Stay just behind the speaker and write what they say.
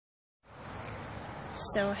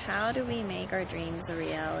So how do we make our dreams a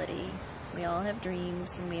reality? We all have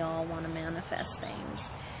dreams and we all want to manifest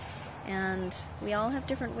things. And we all have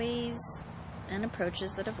different ways and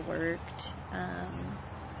approaches that have worked.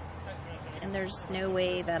 And there's no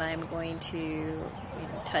way that I'm going to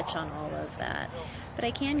touch on all of that. But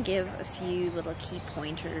I can give a few little key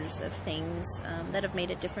pointers of things that have made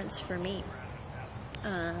a difference for me.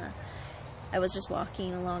 I was just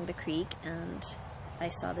walking along the creek and I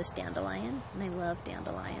saw this dandelion, and I love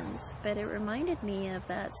dandelions, but it reminded me of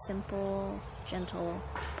that simple, gentle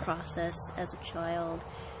process as a child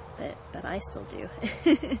that I still do,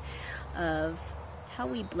 of how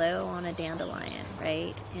we blow on a dandelion,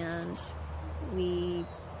 right? And we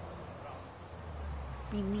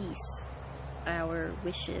release our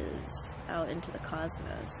wishes out into the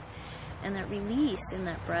cosmos. And that release in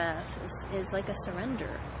that breath is like a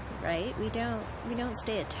surrender, right? We don't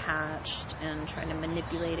stay attached and try to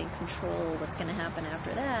manipulate and control what's going to happen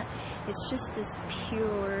after that. It's just this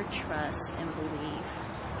pure trust and belief,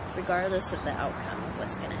 regardless of the outcome of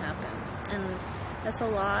what's going to happen. And that's a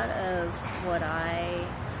lot of what I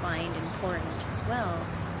find important as well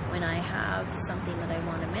when I have something that I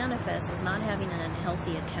want to manifest, is not having an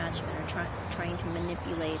unhealthy attachment or trying to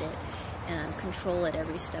manipulate it and control it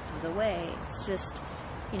every step of the way. It's just,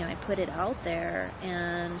 I put it out there,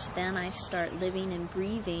 and then I start living and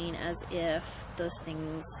breathing as if those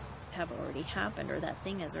things have already happened, or that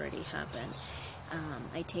thing has already happened.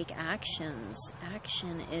 I take actions.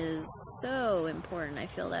 Action is so important. I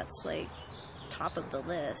feel that's like top of the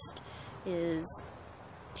list, is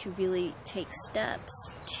to really take steps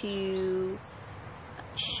to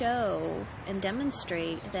show and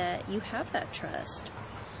demonstrate that you have that trust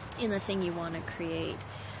in the thing you want to create.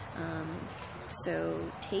 So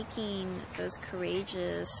taking those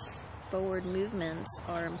courageous forward movements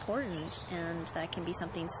are important, and that can be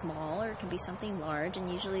something small or it can be something large, and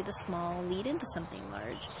usually the small lead into something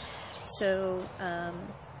large. So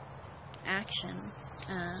action.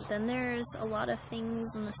 Then there's a lot of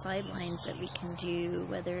things on the sidelines that we can do,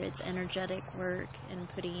 whether it's energetic work and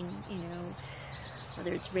putting,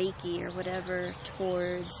 whether it's Reiki or whatever,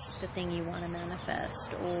 towards the thing you want to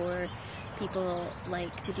manifest. Or people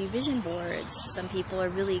like to do vision boards. Some people are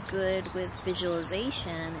really good with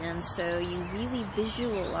visualization, and so you really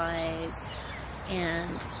visualize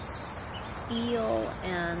and feel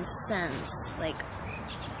and sense, like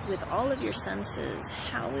with all of your senses,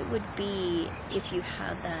 how it would be if you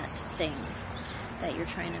had that thing that you're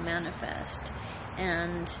trying to manifest,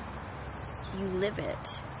 and you live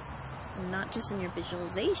it, not just in your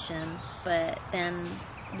visualization, but then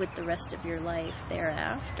with the rest of your life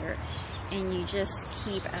thereafter. And you just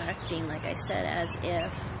keep acting, like I said, as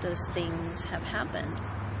if those things have happened.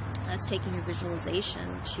 That's taking your visualization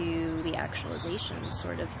to the actualization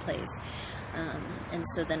sort of place. And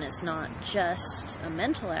so then it's not just a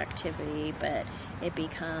mental activity, but it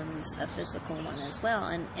becomes a physical one as well.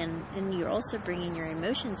 And you're also bringing your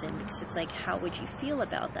emotions in, because it's like, how would you feel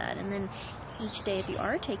about that? And then each day, if you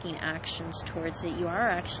are taking actions towards it, you are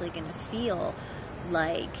actually going to feel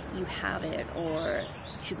like you have it, or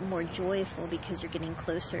more joyful because you're getting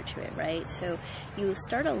closer to it, right? So you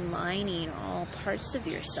start aligning all parts of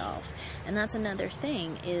yourself. And that's another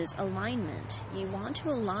thing, is alignment. You want to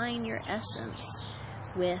align your essence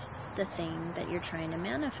with the thing that you're trying to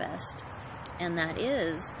manifest. And that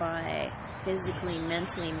is by physically,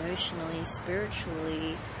 mentally, emotionally,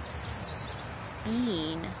 spiritually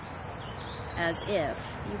being as if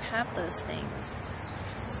you have those things.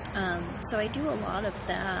 So I do a lot of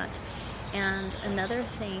that. And another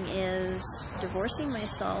thing is divorcing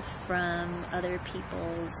myself from other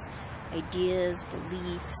people's ideas,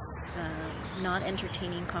 beliefs, not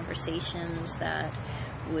entertaining conversations that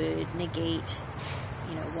would negate,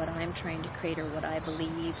 what I'm trying to create or what I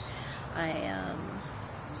believe.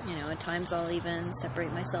 At times I'll even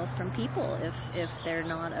separate myself from people if they're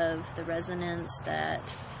not of the resonance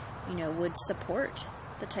that, would support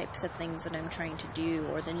the types of things that I'm trying to do,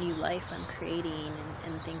 or the new life I'm creating,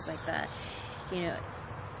 and things like that.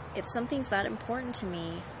 If something's that important to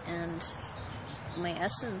me and my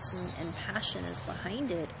essence and passion is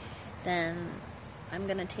behind it, then I'm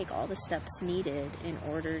going to take all the steps needed in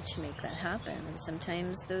order to make that happen. And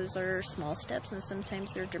sometimes those are small steps, and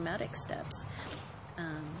sometimes they're dramatic steps.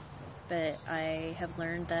 But I have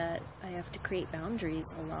learned that I have to create boundaries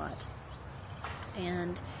a lot.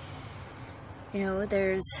 And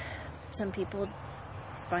there's some people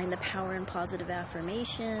find the power in positive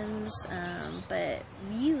affirmations, but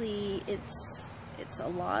really it's a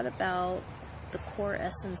lot about the core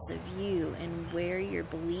essence of you and where your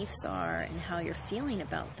beliefs are and how you're feeling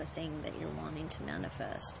about the thing that you're wanting to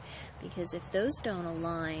manifest. Because if those don't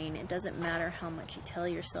align, it doesn't matter how much you tell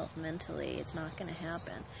yourself mentally, it's not going to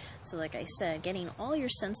happen. So like I said, getting all your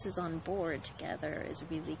senses on board together is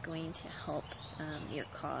really going to help your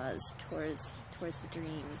cause towards the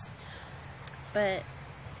dreams. But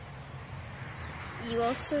you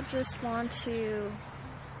also just want to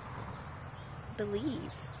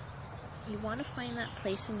believe. You want to find that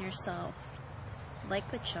place in yourself, like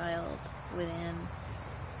the child within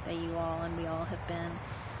that you all and we all have been,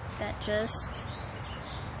 that just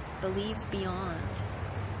believes beyond.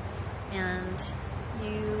 And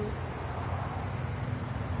you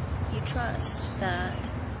trust that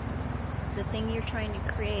the thing you're trying to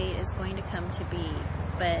create is going to come to be,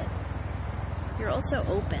 but you're also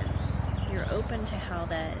open. You're open to how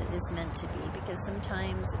that is meant to be, because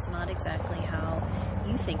sometimes it's not exactly how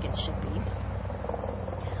you think it should be,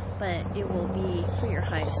 but it will be for your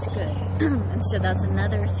highest good. And so that's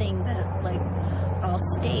another thing that, like, I'll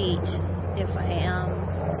state if I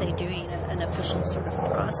am, say, doing an official sort of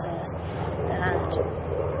process, that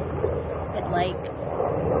I'd like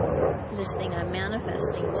this thing I'm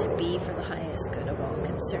manifesting to be for the highest good of all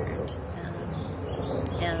concerned.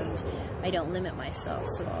 And I don't limit myself,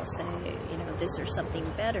 so I'll say, this or something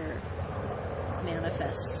better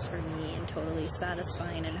manifests for me in totally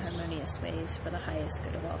satisfying and harmonious ways for the highest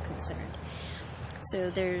good of all concerned.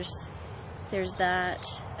 So there's that,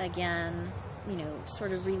 again,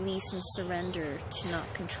 sort of release and surrender to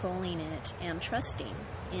not controlling it and trusting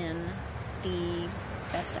in the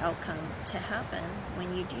best outcome to happen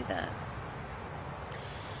when you do that.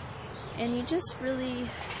 And you just really, you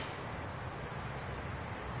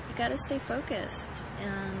got to stay focused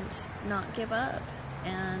and not give up.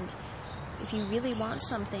 And if you really want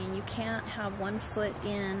something, you can't have one foot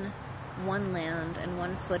in one land and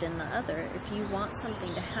one foot in the other. If you want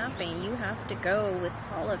something to happen, you have to go with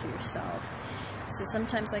all of yourself. So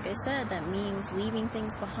sometimes, like I said, that means leaving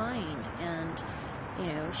things behind and,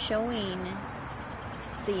 showing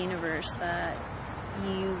the universe that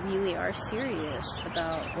you really are serious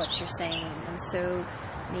about what you're saying. And so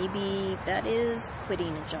maybe that is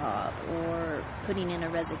quitting a job or putting in a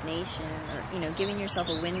resignation or, giving yourself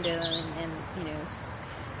a window and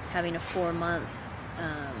having a 4-month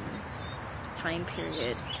time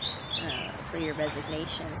period for your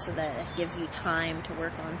resignation, so that it gives you time to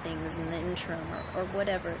work on things in the interim or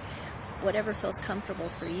whatever feels comfortable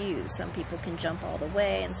for you. Some people can jump all the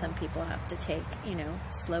way, and some people have to take,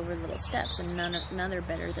 slower little steps, and none are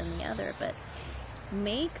better than the other. But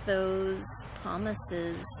make those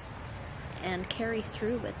promises and carry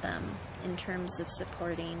through with them in terms of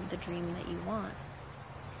supporting the dream that you want.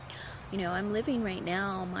 I'm living right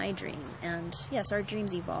now my dream, and yes, our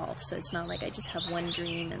dreams evolve, so it's not like I just have one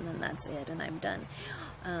dream and then that's it and I'm done.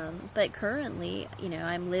 But currently,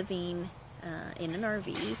 I'm living in an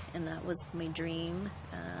RV, and that was my dream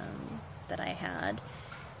that I had.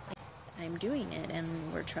 I'm doing it,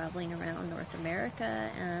 and we're traveling around North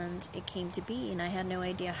America, and it came to be, and I had no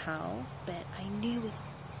idea how, but I knew with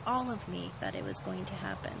all of me that it was going to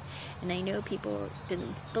happen. And I know people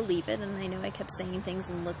didn't believe it, and I know I kept saying things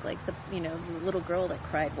and looked like the little girl that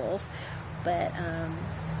cried wolf, but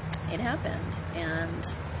it happened,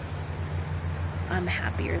 and I'm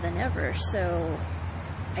happier than ever. So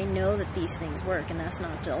I know that these things work, and that's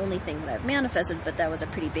not the only thing that I've manifested, but that was a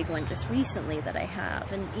pretty big one just recently that I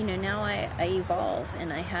have. And now I evolve,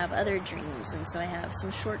 and I have other dreams, and so I have some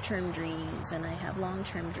short-term dreams, and I have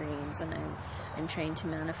long-term dreams, and I'm trying to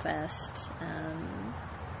manifest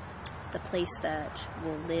the place that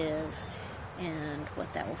will live and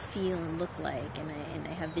what that will feel and look like, and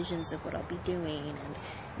I have visions of what I'll be doing,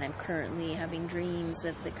 and I'm currently having dreams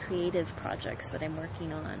of the creative projects that I'm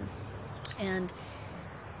working on. And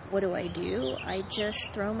what do? I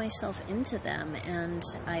just throw myself into them, and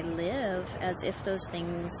I live as if those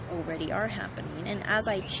things already are happening. And as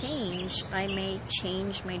I change, I may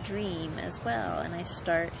change my dream as well, and I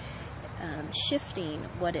start shifting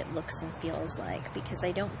what it looks and feels like, because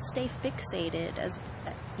I don't stay fixated as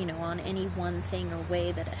on any one thing or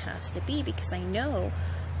way that it has to be, because I know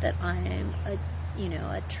that I'm a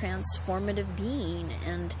transformative being,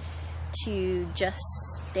 and to just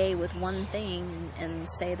stay with one thing and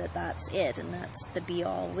say that that's it and that's the be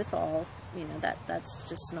all with all,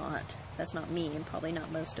 that's not me, and probably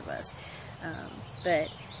not most of us. But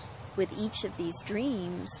with each of these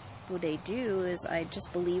dreams, what I do is I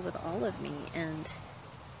just believe with all of me and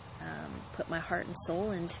put my heart and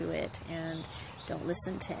soul into it, and don't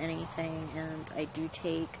listen to anything. And I do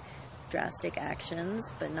take drastic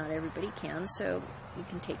actions, but not everybody can, so you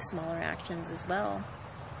can take smaller actions as well.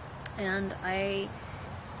 And I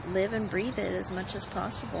live and breathe it as much as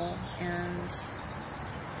possible, and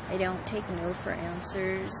I don't take no for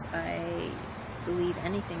answers. I believe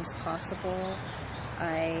anything's possible.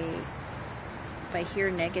 If I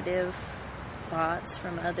hear negative thoughts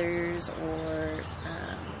from others, or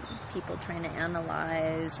people trying to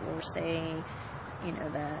analyze or say,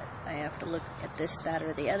 that I have to look at this, that,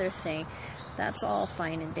 or the other thing, that's all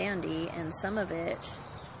fine and dandy, and some of it,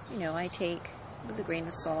 I take with a grain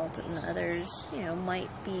of salt, and others, might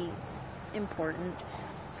be important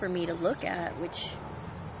for me to look at, which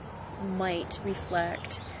might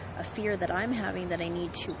reflect a fear that I'm having that I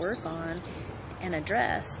need to work on and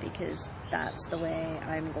address, because that's the way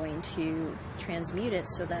I'm going to transmute it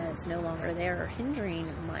so that it's no longer there or hindering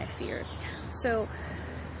my fear. So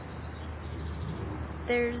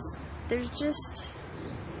there's just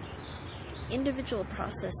individual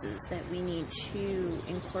processes that we need to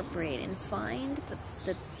incorporate and find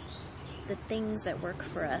the things that work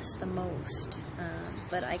for us the most.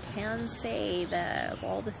 But I can say that of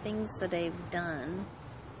all the things that I've done,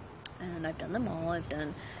 and I've done them all,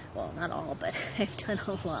 well, not all, but I've done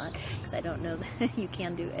a lot, because I don't know that you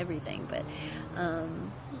can do everything, but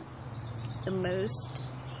the most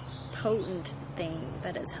potent thing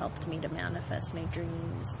that has helped me to manifest my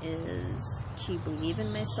dreams is to believe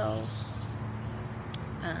in myself,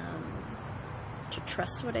 to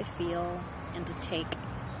trust what I feel, and to take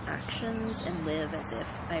actions and live as if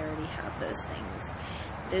I already have those things.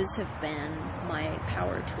 Those have been my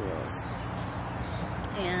power tools.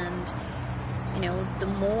 And the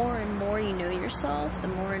more and more you know yourself, the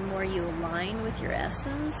more and more you align with your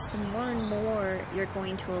essence, the more and more you're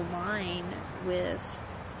going to align with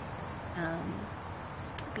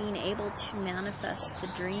being able to manifest the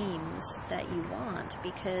dreams that you want,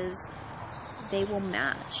 because they will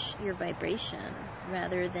match your vibration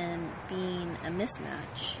rather than being a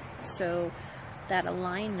mismatch. So that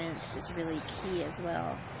alignment is really key as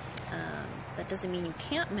well. That doesn't mean you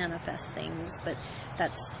can't manifest things, but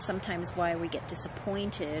that's sometimes why we get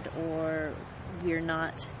disappointed, or we're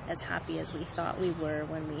not as happy as we thought we were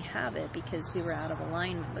when we have it, because we were out of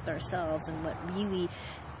alignment with ourselves and what really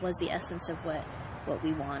was the essence of what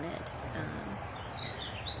we wanted.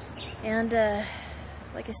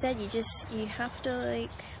 Like I said, you have to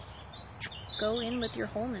go in with your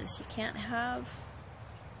wholeness. You can't have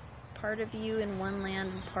part of you in one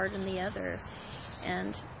land and part in the other.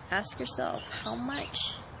 And ask yourself, how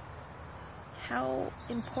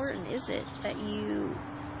important is it that you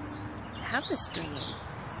have this dream?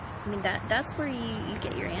 I mean, that's where you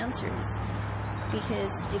get your answers.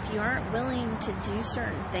 Because if you aren't willing to do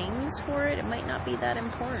certain things for it, it might not be that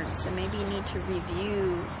important. So maybe you need to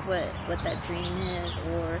review what that dream is,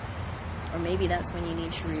 or maybe that's when you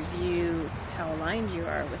need to review how aligned you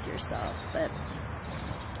are with yourself. But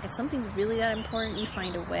if something's really that important, you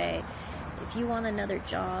find a way. If you want another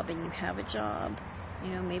job and you have a job,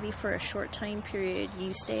 maybe for a short time period,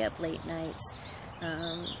 you stay up late nights,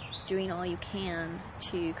 doing all you can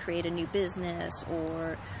to create a new business,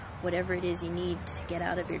 or whatever it is you need to get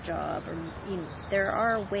out of your job. Or there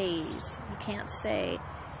are ways. You can't say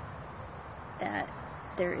that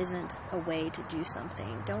there isn't a way to do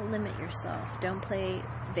something. Don't limit yourself. Don't play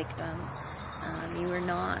victim. You are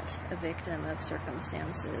not a victim of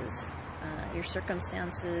circumstances. Your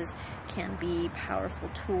circumstances can be powerful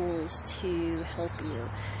tools to help you.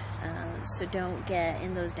 So don't get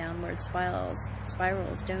in those downward spirals.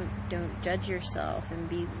 Don't judge yourself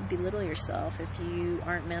and belittle yourself if you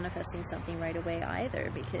aren't manifesting something right away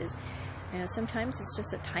either, because sometimes it's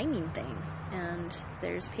just a timing thing, and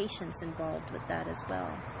there's patience involved with that as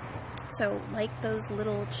well. So like those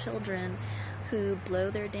little children who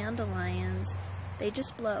blow their dandelions, they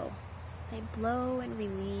just blow. They blow and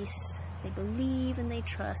release. They believe and they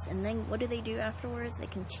trust, and then what do they do afterwards? They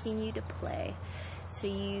continue to play. So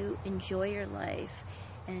you enjoy your life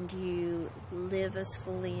and you live as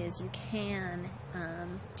fully as you can,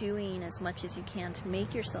 doing as much as you can to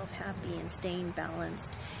make yourself happy and staying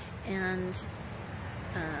balanced and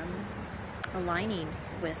aligning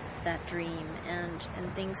with that dream, and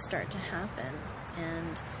things start to happen,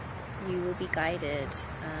 and you will be guided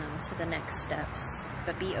to the next steps.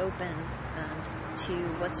 But be open to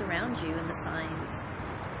what's around you and the signs.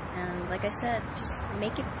 And like I said, just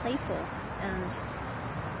make it playful and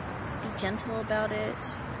be gentle about it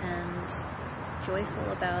and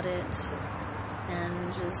joyful about it,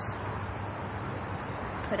 and just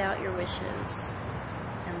put out your wishes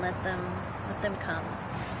and let them come.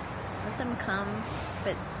 Let them come,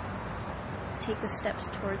 but take the steps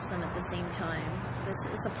towards them at the same time. This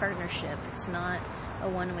is a partnership. It's not a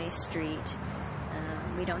one-way street.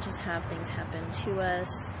 We don't just have things happen to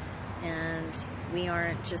us, and we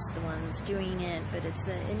aren't just the ones doing it, but it's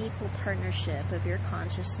an equal partnership of your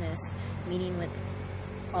consciousness meeting with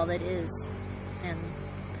all that is, and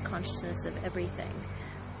the consciousness of everything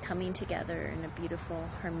coming together in a beautiful,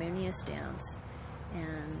 harmonious dance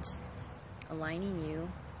and aligning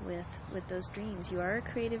you with those dreams. You are a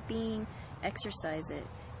creative being. Exercise it.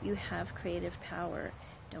 You have creative power.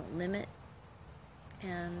 Don't limit,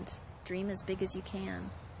 and dream as big as you can,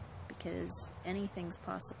 because anything's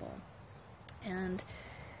possible. And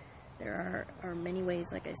there are many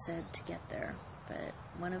ways, like I said, to get there, but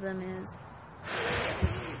one of them is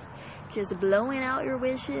just blowing out your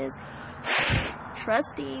wishes,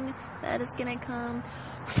 trusting that it's gonna come,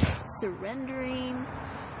 surrendering,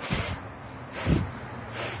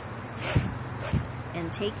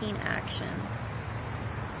 and taking action.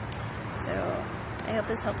 So I hope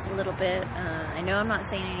this helps a little bit. I know I'm not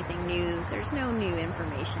saying anything new. There's no new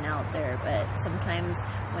information out there, but sometimes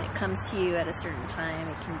when it comes to you at a certain time,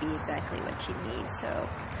 it can be exactly what you need. So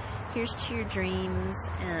here's to your dreams,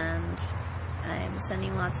 and I'm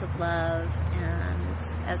sending lots of love, and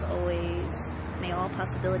as always, may all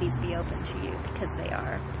possibilities be open to you, because they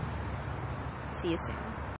are. See you soon.